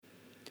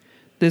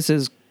This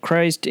is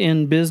Christ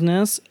in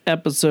Business,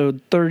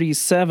 episode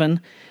 37.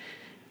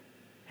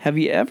 Have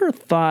you ever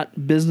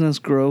thought business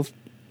growth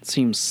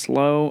seems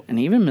slow and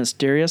even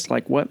mysterious,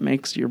 like what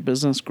makes your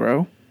business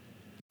grow?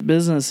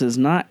 Business is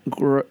not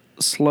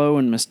slow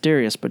and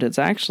mysterious, but it's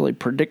actually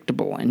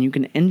predictable, and you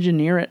can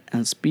engineer it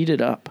and speed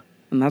it up.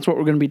 And that's what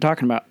we're going to be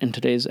talking about in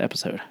today's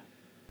episode.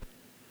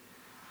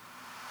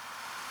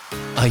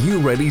 Are you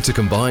ready to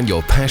combine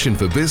your passion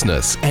for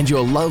business and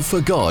your love for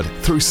God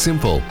through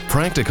simple,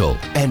 practical,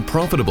 and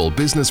profitable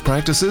business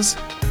practices?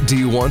 Do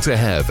you want to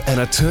have an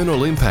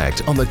eternal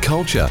impact on the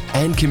culture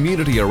and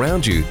community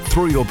around you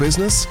through your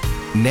business?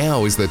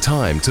 Now is the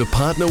time to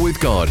partner with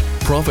God,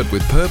 profit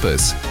with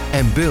purpose,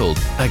 and build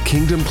a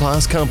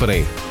kingdom-class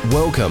company.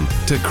 Welcome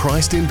to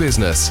Christ in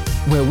Business,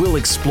 where we'll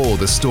explore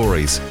the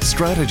stories,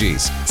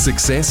 strategies,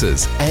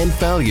 successes, and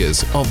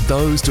failures of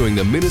those doing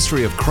the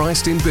ministry of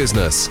Christ in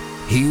business.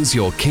 Here's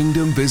your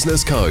Kingdom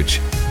Business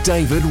Coach,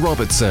 David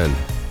Robertson.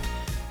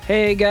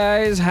 Hey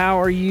guys, how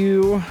are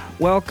you?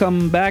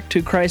 Welcome back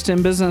to Christ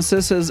in Business.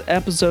 This is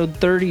episode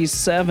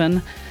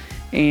 37,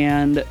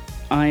 and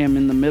I am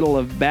in the middle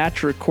of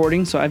batch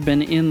recording, so I've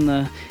been in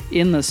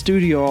the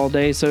studio all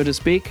day, so to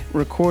speak,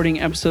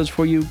 recording episodes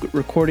for you,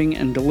 recording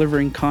and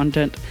delivering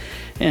content,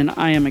 and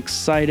I am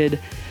excited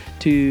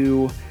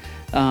to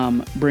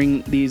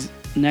bring these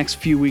next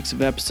few weeks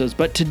of episodes.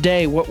 But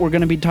today, what we're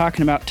going to be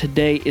talking about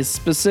today is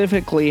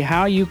specifically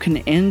how you can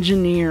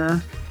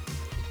engineer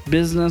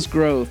business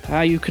growth,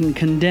 how you can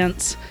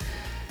condense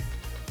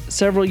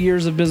several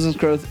years of business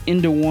growth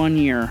into 1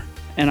 year.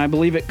 And I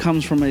believe it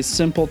comes from a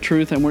simple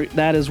truth, and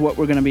that is what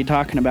we're going to be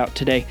talking about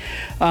today.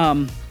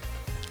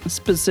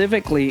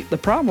 Specifically, the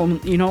problem,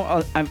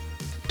 I've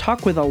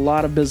talked with a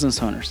lot of business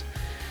owners,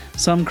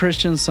 some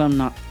Christians,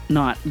 some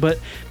not. But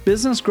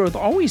business growth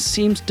always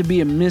seems to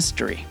be a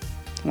mystery.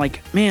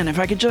 Like, man, if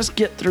I could just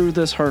get through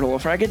this hurdle,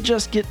 if I could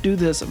just do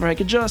this, if I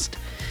could just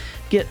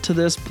get to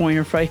this point,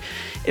 or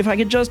if I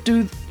could just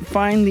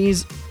find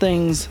these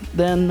things,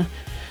 then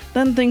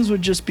things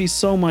would just be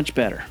so much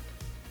better.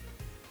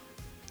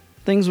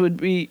 Things would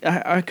be,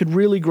 I could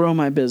really grow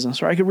my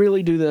business, or I could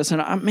really do this,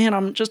 and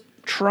I'm just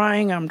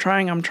trying, I'm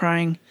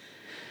trying,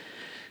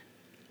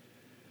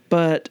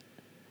 but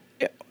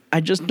I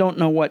just don't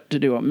know what to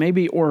do.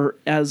 Maybe, or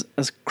as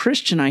a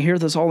Christian, I hear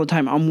this all the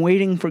time. I'm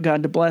waiting for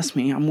God to bless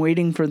me. I'm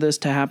waiting for this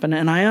to happen.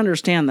 And I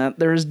understand that.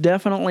 There is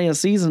definitely a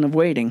season of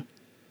waiting.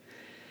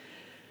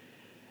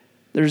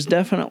 There's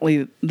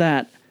definitely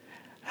that.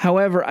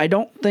 However, I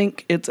don't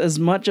think it's as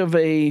much of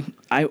I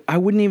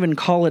wouldn't even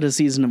call it a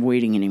season of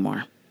waiting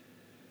anymore.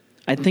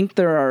 I think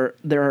there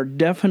are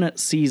definite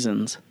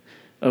seasons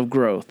of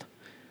growth.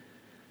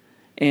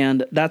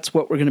 And that's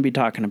what we're going to be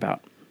talking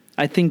about.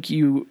 I think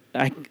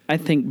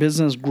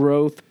business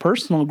growth,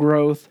 personal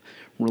growth,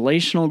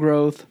 relational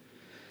growth,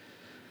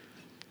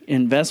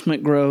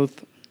 investment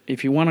growth,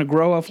 if you want to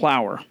grow a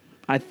flower,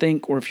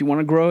 or if you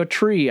want to grow a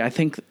tree, I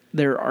think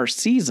there are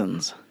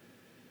seasons.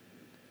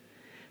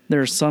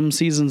 There are some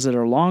seasons that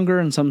are longer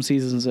and some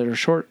seasons that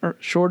are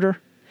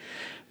shorter,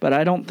 but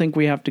I don't think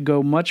we have to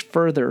go much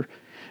further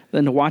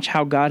than to watch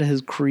how God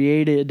has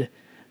created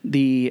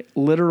the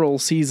literal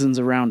seasons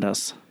around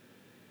us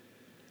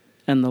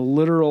and the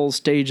literal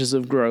stages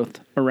of growth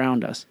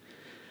around us,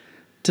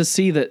 to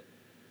see that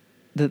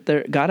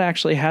God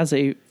actually has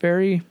a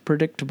very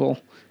predictable,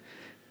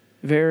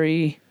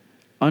 very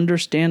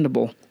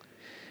understandable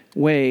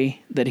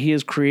way that He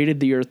has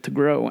created the earth to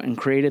grow and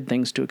created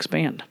things to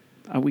expand.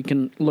 We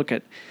can look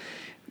at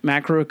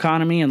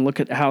macroeconomy and look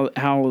at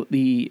how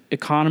the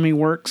economy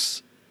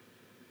works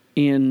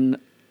in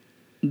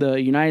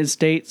the United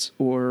States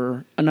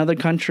or another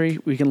country.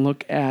 We can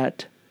look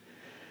at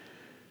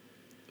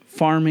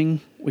farming.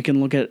 We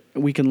can look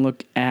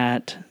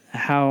at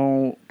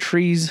how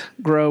trees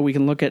grow. We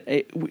can look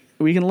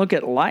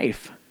at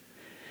life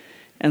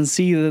and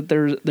see that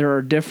there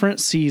are different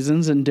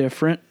seasons and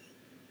different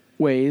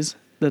ways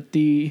that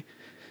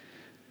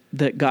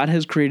God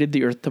has created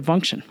the earth to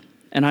function.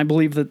 And I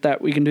believe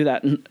that we can do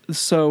that. And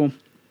so,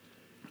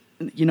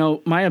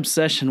 my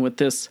obsession with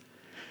this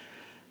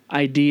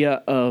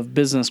idea of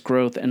business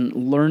growth and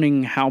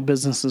learning how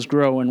businesses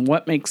grow and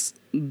what makes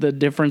the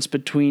difference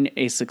between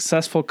a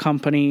successful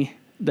company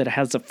that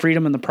has the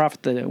freedom and the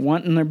profit that they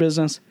want in their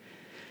business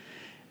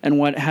and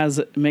what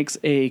makes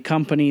a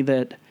company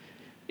that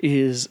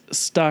is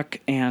stuck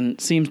and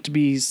seems to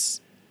be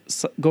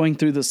going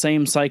through the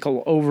same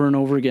cycle over and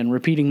over again,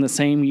 repeating the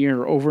same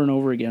year over and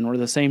over again, or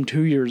the same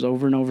 2 years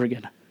over and over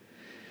again.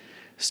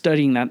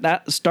 Studying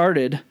that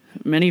started,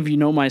 many of you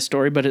know my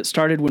story, but it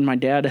started when my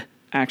dad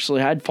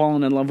I'd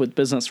fallen in love with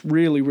business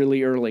really,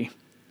 really early.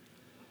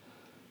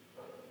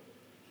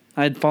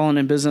 I had fallen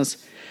in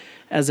business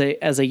as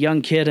a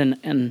young kid,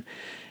 and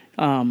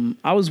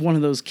I was one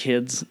of those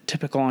kids,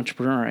 typical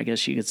entrepreneur, I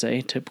guess you could say,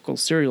 typical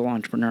serial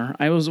entrepreneur.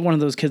 I was one of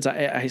those kids.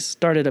 I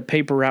started a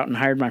paper route and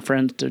hired my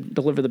friends to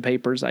deliver the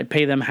papers. I'd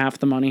pay them half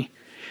the money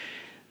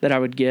that I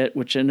would get,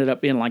 which ended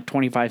up being like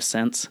 25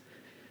 cents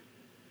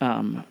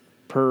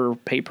per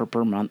paper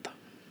per month.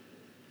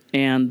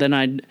 And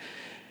then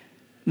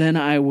then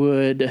I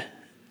would,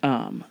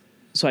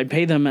 so I'd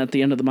pay them at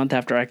the end of the month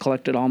after I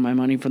collected all my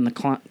money from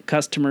the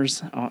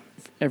customers,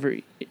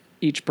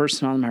 each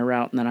person on my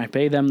route, and then I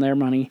pay them their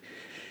money.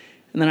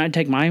 And then I'd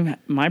take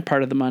my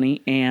part of the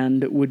money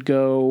and would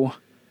go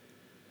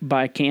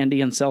buy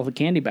candy and sell the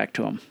candy back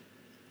to them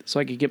so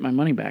I could get my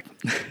money back.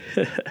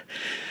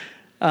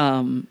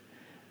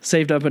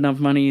 Saved up enough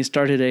money,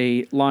 started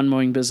a lawn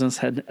mowing business,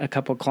 had a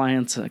couple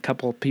clients, a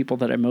couple people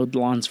that I mowed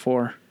lawns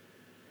for.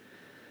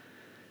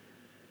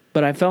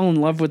 But I fell in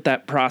love with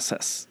that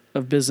process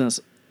of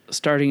business,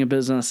 starting a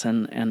business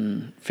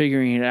and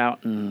figuring it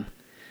out and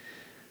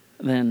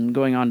then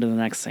going on to the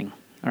next thing.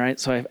 All right.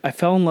 So I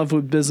fell in love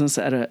with business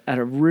at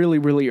a really,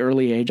 really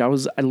early age.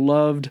 I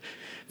loved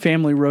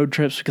family road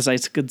trips because I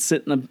could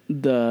sit in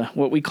the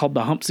what we called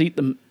the hump seat,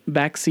 the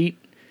back seat,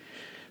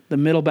 the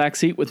middle back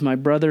seat with my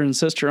brother and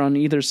sister on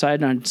either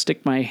side, and I'd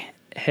stick my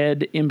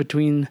head in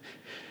between.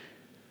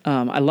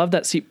 I loved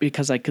that seat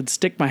because I could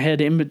stick my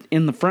head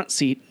in the front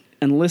seat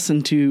and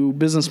listen to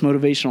business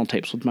motivational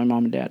tapes with my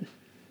mom and dad.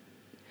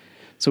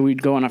 So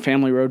we'd go on a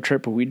family road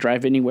trip, or we'd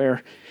drive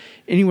anywhere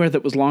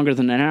that was longer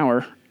than an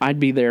hour. I'd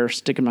be there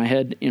sticking my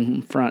head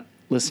in front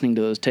listening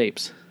to those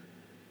tapes.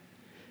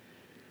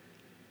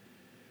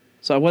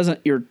 So I wasn't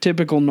your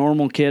typical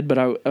normal kid, but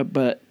I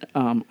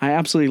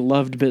absolutely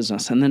loved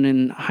business. And then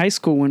in high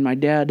school, when my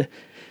dad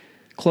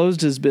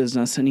closed his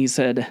business and he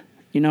said,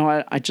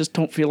 I just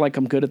don't feel like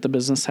I'm good at the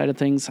business side of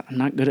things. I'm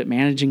not good at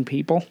managing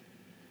people.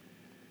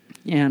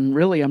 And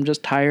really, I'm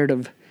just tired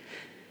of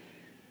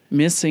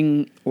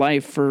missing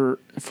life for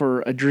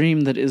a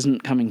dream that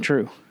isn't coming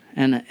true.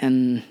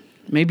 And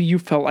maybe you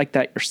felt like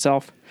that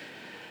yourself.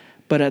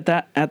 But at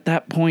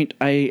that point,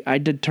 I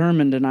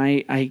determined, and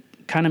I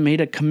kind of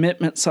made a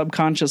commitment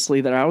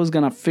subconsciously that I was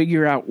going to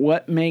figure out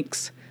what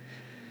makes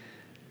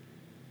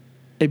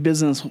a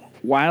business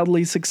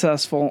wildly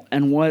successful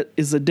and what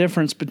is the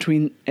difference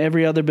between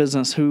every other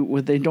business who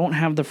they don't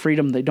have the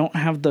freedom, they don't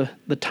have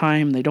the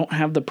time, they don't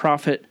have the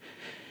profit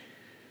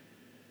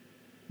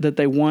that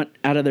they want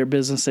out of their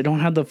business. They don't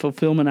have the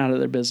fulfillment out of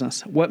their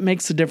business. What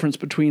makes the difference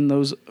between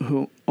those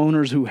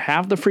owners who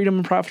have the freedom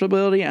and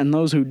profitability and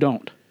those who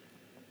don't?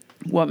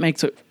 What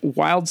makes a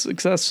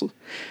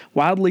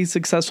wildly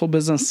successful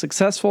business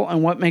successful,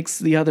 and what makes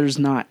the others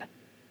not?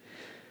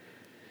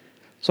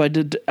 So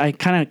I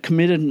kind of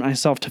committed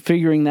myself to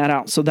figuring that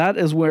out. So that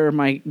is where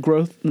my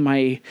growth,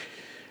 my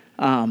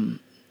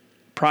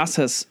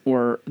process,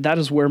 or that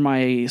is where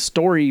my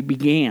story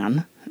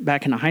began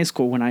back in high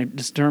school when I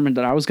determined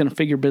that I was going to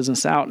figure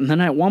business out. And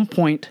then at one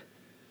point,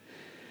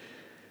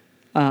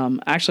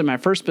 actually my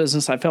first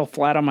business, I fell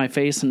flat on my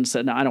face and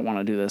said, no, I don't want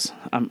to do this.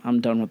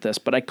 I'm done with this.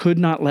 But I could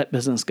not let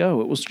business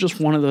go. It was just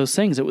one of those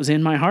things. It was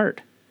in my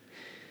heart.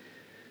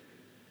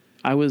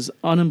 I was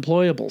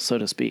unemployable, so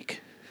to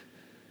speak.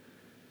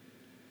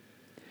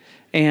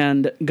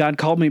 And God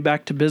called me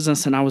back to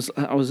business, and I was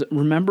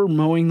remember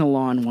mowing the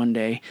lawn one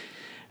day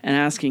and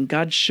asking,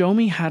 God, show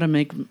me how to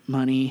make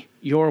money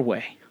your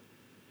way.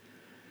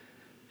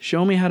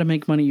 Show me how to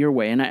make money your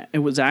way. And I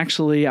was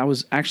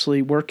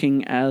actually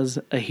working as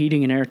a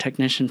heating and air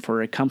technician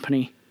for a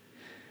company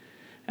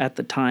at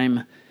the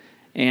time.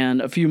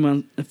 And a few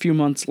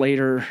months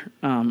later,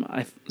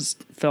 I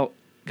felt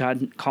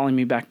God calling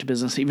me back to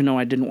business, even though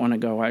I didn't want to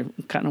go. I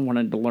kind of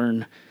wanted to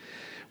learn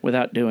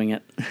without doing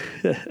it.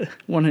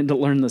 Wanted to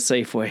learn the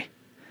safe way.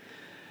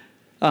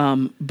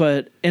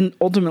 But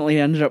ultimately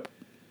I ended up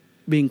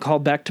being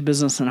called back to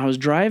business, and I was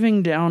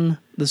driving down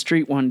the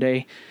street one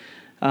day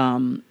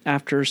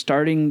after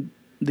starting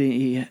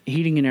the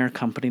heating and air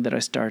company that I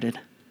started.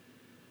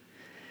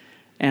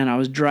 And I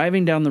was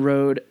driving down the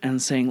road and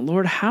saying,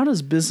 Lord, how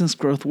does business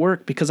growth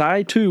work? Because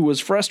I too was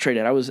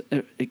frustrated. I was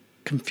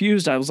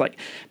confused. I was like,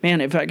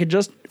 man, if I could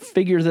just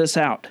figure this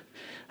out.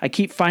 I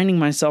keep finding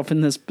myself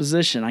in this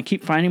position. I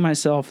keep finding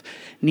myself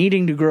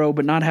needing to grow,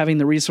 but not having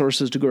the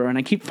resources to grow. And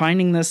I keep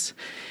finding this.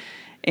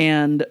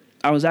 And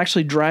I was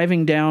actually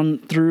driving down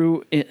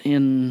through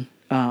in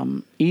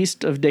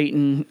east of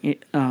Dayton,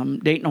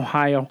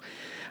 Ohio.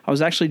 I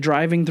was actually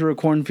driving through a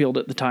cornfield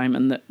at the time,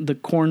 and the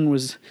corn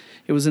was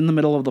in the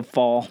middle of the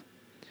fall,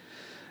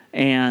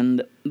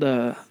 and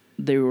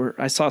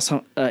I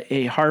saw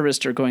a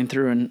harvester going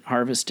through and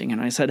harvesting,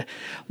 and I said,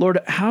 Lord,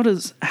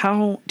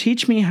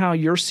 teach me how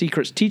your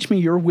secrets, teach me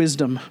your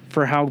wisdom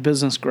for how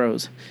business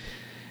grows.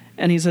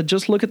 And he said,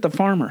 just look at the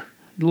farmer,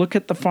 look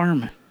at the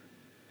farm.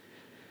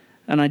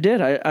 And I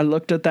did. I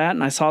looked at that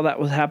and I saw that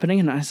was happening,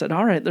 and I said,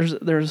 all right,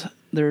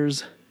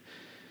 there's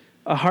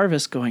a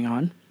harvest going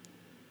on.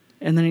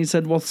 And then he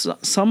said, well,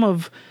 some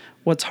of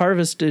what's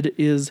harvested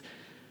is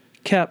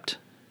kept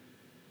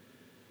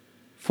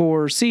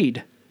for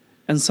seed,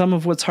 and some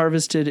of what's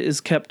harvested is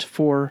kept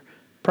for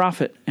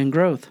profit and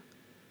growth.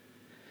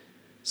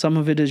 Some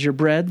of it is your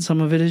bread,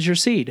 some of it is your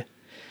seed.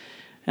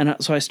 And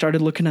so I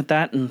started looking at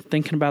that and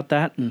thinking about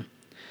that, and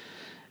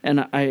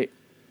I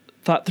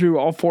thought through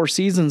all 4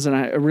 seasons, and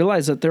I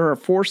realized that there are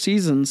 4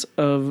 seasons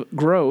of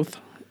growth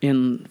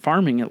in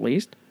farming, at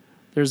least.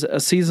 There's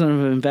a season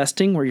of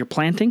investing where you're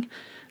planting,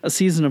 a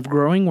season of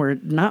growing where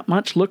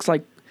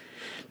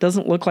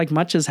doesn't look like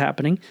much is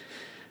happening,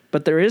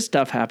 but there is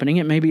stuff happening.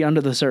 It may be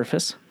under the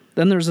surface.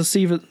 Then there's a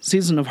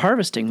season of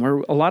harvesting, where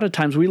a lot of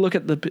times we look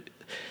at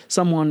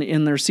someone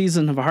in their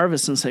season of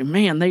harvest and say,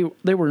 man,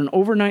 they were an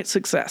overnight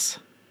success.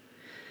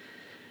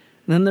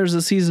 And then there's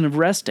a season of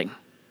resting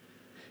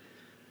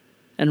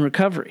and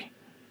recovery.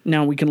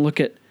 Now we can look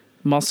at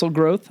muscle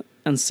growth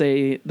and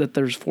say that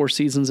there's 4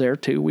 seasons there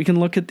too. We can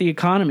look at the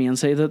economy and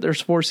say that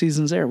there's 4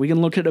 seasons there. We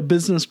can look at a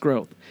business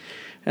growth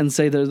and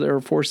say that there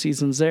are 4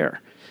 seasons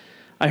there.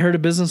 I heard a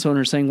business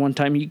owner saying one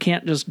time, you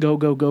can't just go,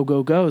 go, go,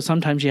 go, go.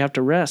 Sometimes you have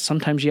to rest.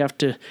 Sometimes you have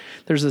to,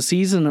 there's a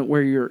season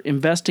where you're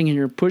investing and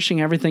you're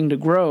pushing everything to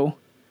grow.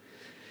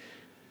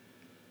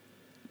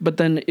 But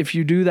then if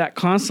you do that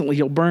constantly,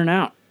 you'll burn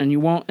out and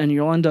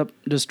you'll end up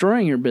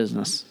destroying your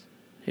business.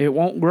 It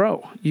won't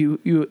grow.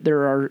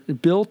 There are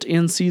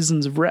built-in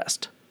seasons of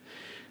rest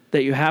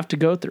that you have to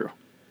go through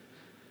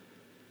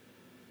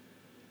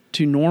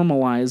to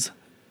normalize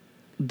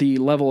the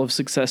level of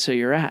success that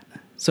you're at.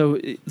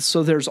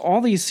 So there's all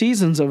these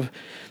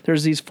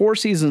there's these 4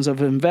 seasons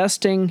of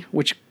investing,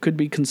 which could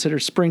be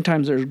considered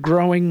springtime. There's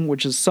growing,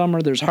 which is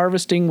summer. There's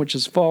harvesting, which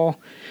is fall.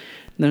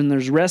 And then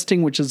there's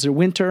resting, which is the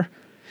winter.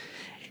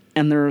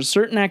 And there are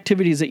certain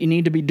activities that you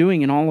need to be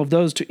doing in all of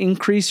those to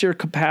increase your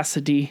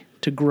capacity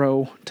to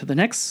grow to the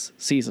next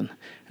season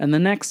and the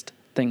next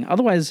thing.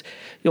 Otherwise,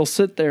 you'll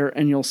sit there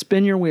and you'll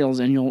spin your wheels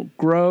and you'll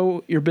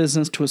grow your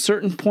business to a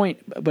certain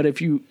point. But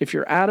if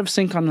you're out of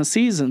sync on the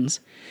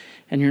seasons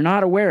and you're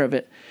not aware of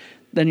it,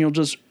 then you'll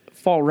just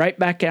fall right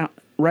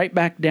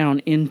back down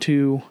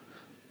into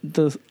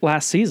the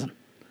last season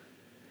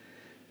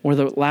or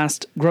the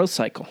last growth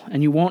cycle,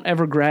 and you won't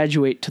ever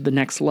graduate to the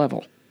next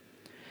level.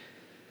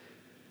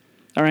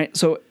 All right,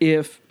 so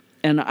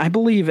and I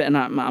believe, and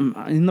I'm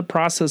in the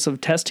process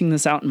of testing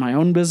this out in my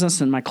own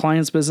business and my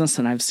client's business,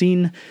 and I've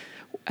seen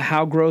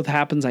how growth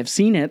happens. I've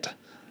seen it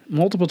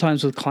multiple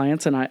times with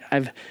clients, and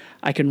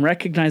I can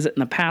recognize it in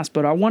the past,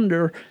 but I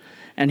wonder.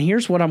 And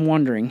here's what I'm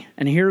wondering,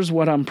 and here's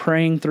what I'm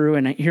praying through,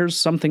 and here's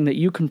something that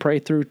you can pray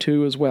through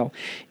too as well.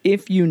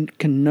 If you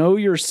can know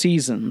your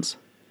seasons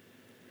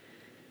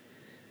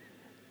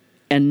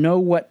and know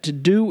what to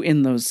do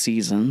in those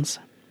seasons,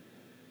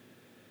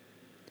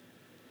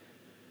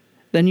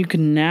 then you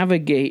can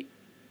navigate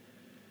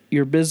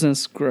your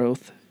business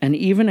growth and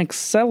even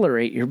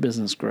accelerate your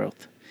business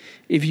growth.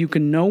 If you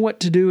can know what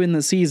to do in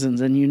the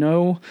seasons and you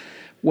know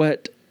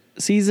what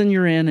season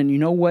you're in and you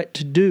know what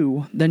to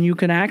do, then you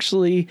can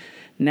actually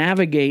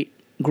navigate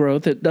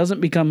growth.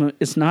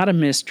 It's not a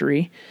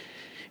mystery.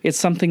 It's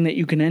something that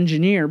you can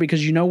engineer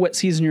because you know what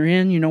season you're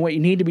in, you know what you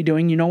need to be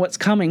doing, you know what's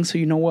coming, so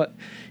you know what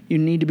you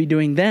need to be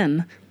doing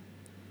then.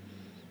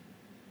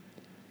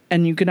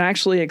 And you can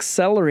actually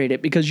accelerate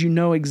it because you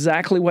know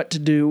exactly what to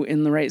do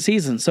in the right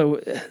season.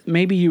 So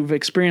maybe you've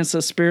experienced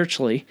this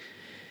spiritually,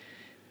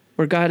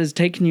 where God has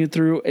taken you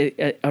through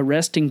a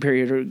resting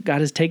period, or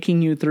God is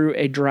taking you through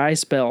a dry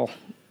spell,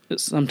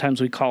 sometimes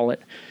we call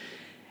it.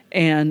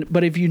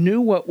 But if you knew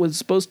what was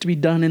supposed to be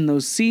done in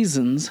those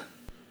seasons,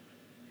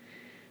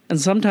 and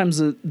sometimes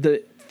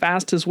the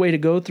fastest way to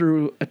go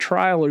through a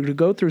trial or to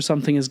go through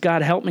something is,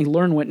 God, help me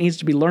learn what needs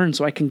to be learned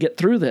so I can get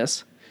through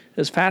this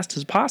as fast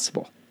as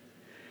possible.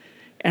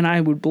 And I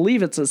would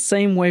believe it's the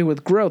same way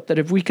with growth, that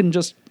if we can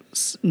just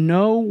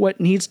know what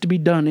needs to be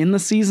done in the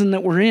season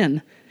that we're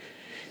in,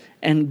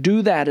 and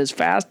do that as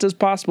fast as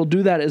possible,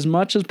 do that as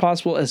much as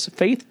possible, as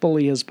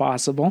faithfully as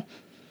possible,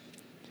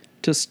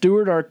 to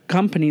steward our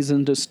companies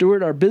and to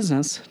steward our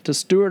business, to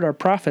steward our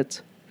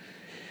profits.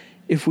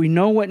 If we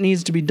know what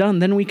needs to be done,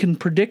 then we can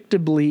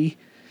predictably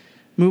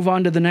move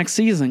on to the next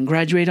season,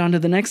 graduate onto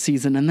the next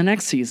season and the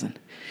next season.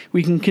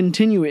 We can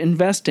continue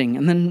investing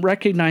and then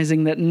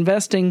recognizing that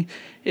investing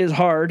is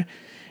hard.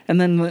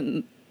 And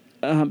then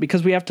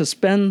because we have to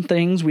spend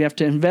things, we have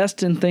to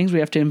invest in things, we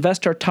have to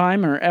invest our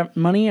time, our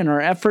money, and our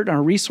effort, and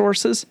our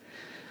resources.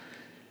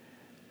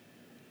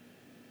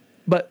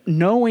 But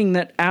knowing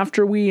that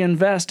after we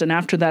invest and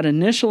after that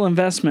initial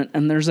investment,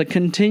 and there's a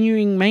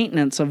continuing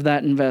maintenance of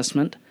that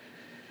investment,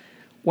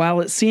 while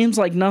it seems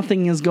like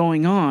nothing is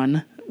going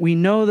on, we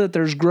know that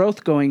there's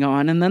growth going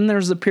on, and then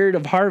there's a period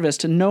of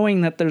harvest, and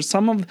knowing that there's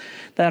some of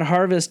that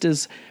harvest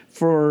is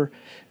for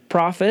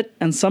profit,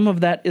 and some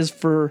of that is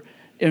for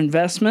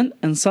investment,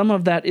 and some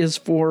of that is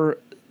for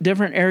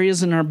different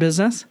areas in our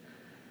business.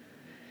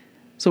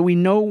 So we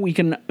know we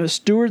can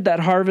steward that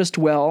harvest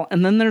well,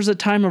 and then there's a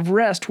time of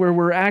rest where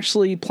we're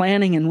actually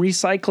planning and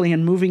recycling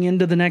and moving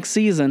into the next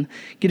season,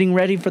 getting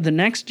ready for the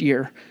next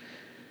year.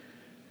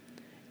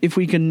 If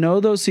we can know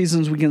those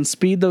seasons, we can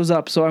speed those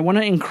up. So I want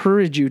to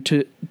encourage you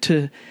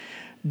to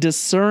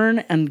discern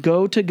and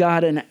go to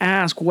God and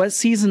ask, what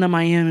season am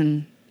I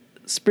in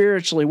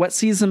spiritually? What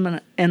season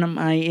am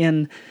I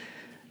in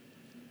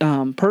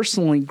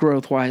personally,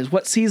 growth-wise?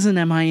 What season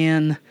am I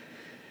in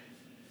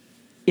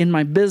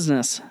my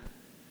business,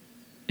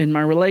 in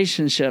my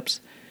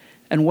relationships?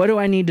 And what do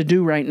I need to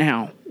do right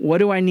now? What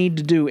do I need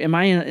to do? Am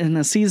I in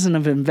a season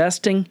of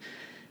investing?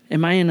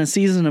 Am I in a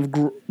season of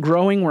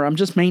growing where I'm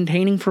just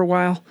maintaining for a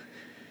while?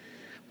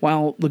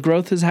 while the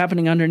growth is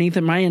happening underneath?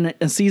 Am I in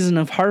a season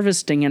of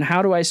harvesting, and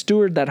how do I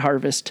steward that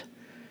harvest?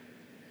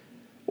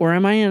 Or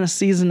am I in a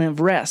season of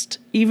rest?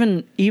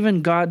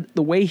 Even God,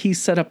 the way he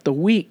set up the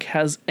week,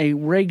 has a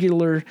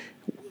regular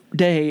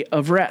day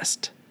of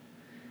rest.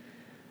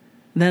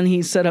 Then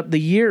he set up the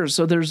years,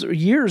 so there's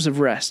years of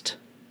rest.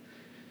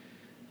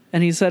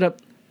 And he set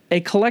up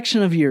a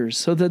collection of years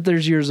so that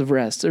there's years of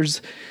rest.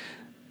 There's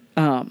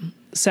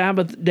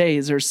Sabbath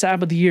days or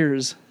Sabbath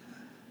years.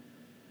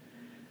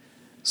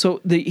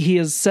 So he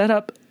has set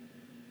up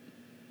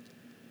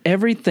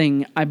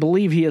everything. I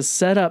believe he has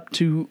set up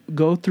to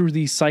go through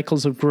these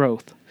cycles of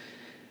growth.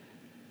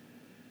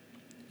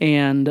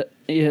 And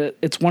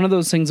it's one of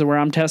those things where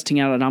I'm testing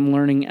out and I'm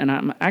learning, and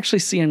I'm actually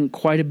seeing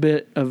quite a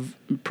bit of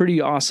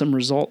pretty awesome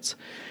results.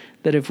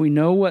 That if we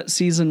know what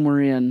season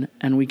we're in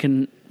and we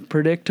can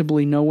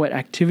predictably know what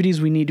activities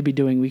we need to be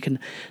doing, we can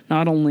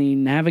not only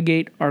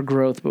navigate our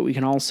growth, but we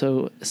can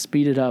also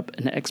speed it up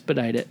and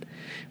expedite it.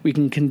 We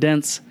can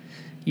condense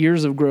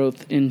years of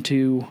growth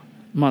into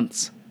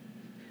months.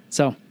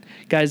 So,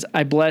 guys,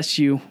 I bless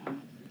you.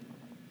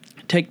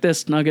 Take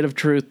this nugget of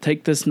truth.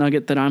 Take this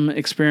nugget that I'm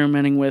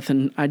experimenting with,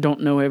 and I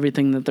don't know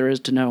everything that there is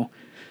to know.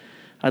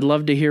 I'd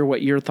love to hear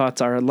what your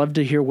thoughts are. I'd love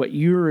to hear what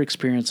your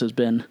experience has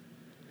been.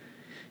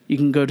 You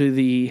can go to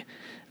the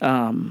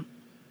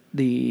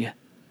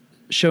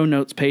show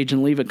notes page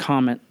and leave a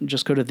comment.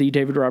 Just go to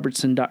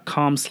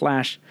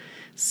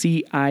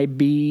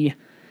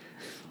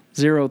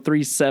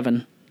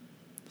thedavidrobertson.com/CIB037,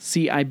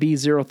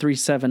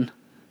 CIB037,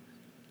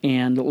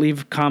 and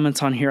leave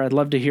comments on here. I'd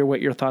love to hear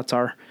what your thoughts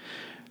are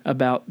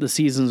about the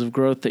seasons of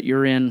growth that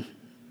you're in,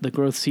 the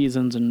growth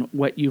seasons, and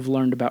what you've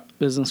learned about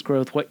business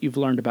growth, what you've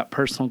learned about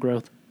personal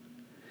growth.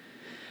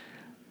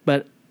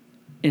 But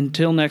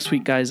until next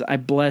week, guys, I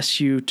bless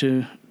you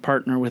to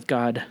partner with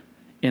God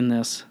in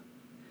this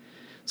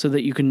so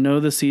that you can know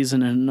the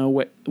season and know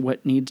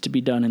what needs to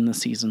be done in the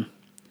season.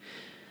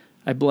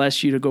 I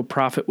bless you to go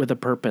profit with a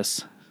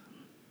purpose,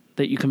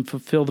 that you can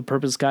fulfill the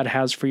purpose God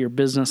has for your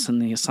business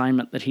and the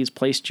assignment that he's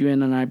placed you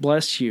in. And I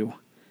bless you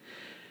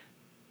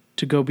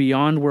to go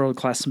beyond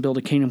world-class and build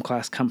a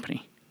kingdom-class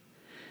company.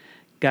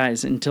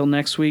 Guys, until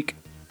next week,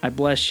 I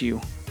bless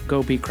you.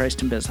 Go be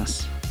Christ in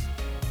business.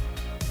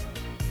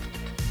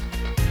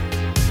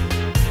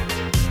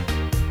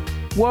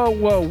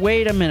 Whoa,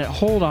 wait a minute.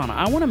 Hold on.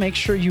 I want to make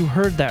sure you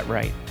heard that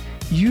right.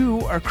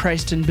 You are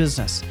Christ in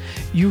business.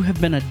 You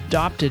have been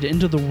adopted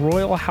into the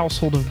royal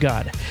household of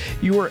God.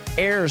 You are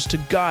heirs to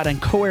God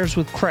and co-heirs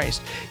with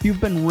Christ.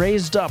 You've been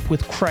raised up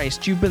with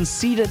Christ. You've been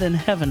seated in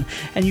heaven,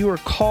 and you are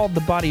called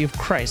the body of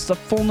Christ, the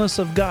fullness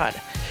of God.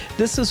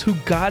 This is who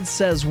God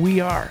says we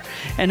are.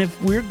 And if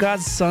we're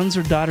God's sons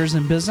or daughters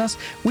in business,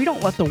 we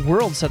don't let the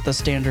world set the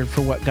standard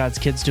for what God's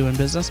kids do in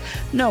business.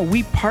 No,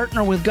 we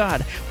partner with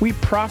God. We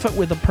profit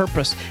with a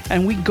purpose,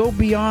 and we go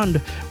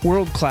beyond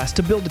world class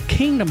to build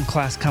kingdom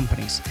class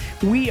companies.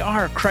 We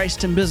are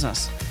Christ in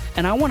business.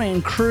 And I want to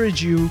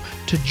encourage you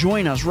to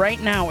join us right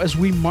now as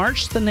we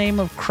march the name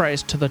of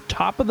Christ to the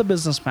top of the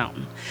business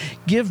mountain.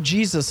 Give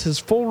Jesus his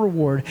full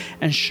reward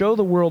and show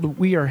the world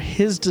we are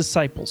his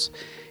disciples.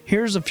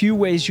 Here's a few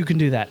ways you can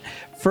do that.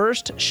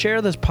 First,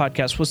 share this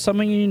podcast with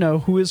someone you know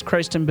who is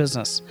Christ in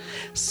business.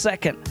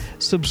 Second,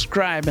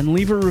 subscribe and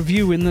leave a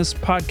review in this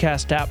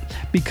podcast app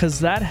because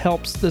that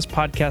helps this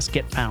podcast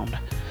get found.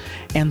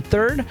 And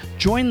third,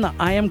 join the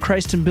I Am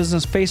Christ in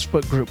Business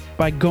Facebook group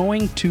by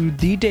going to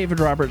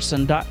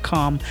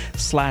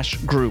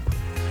thedavidrobertson.com/group.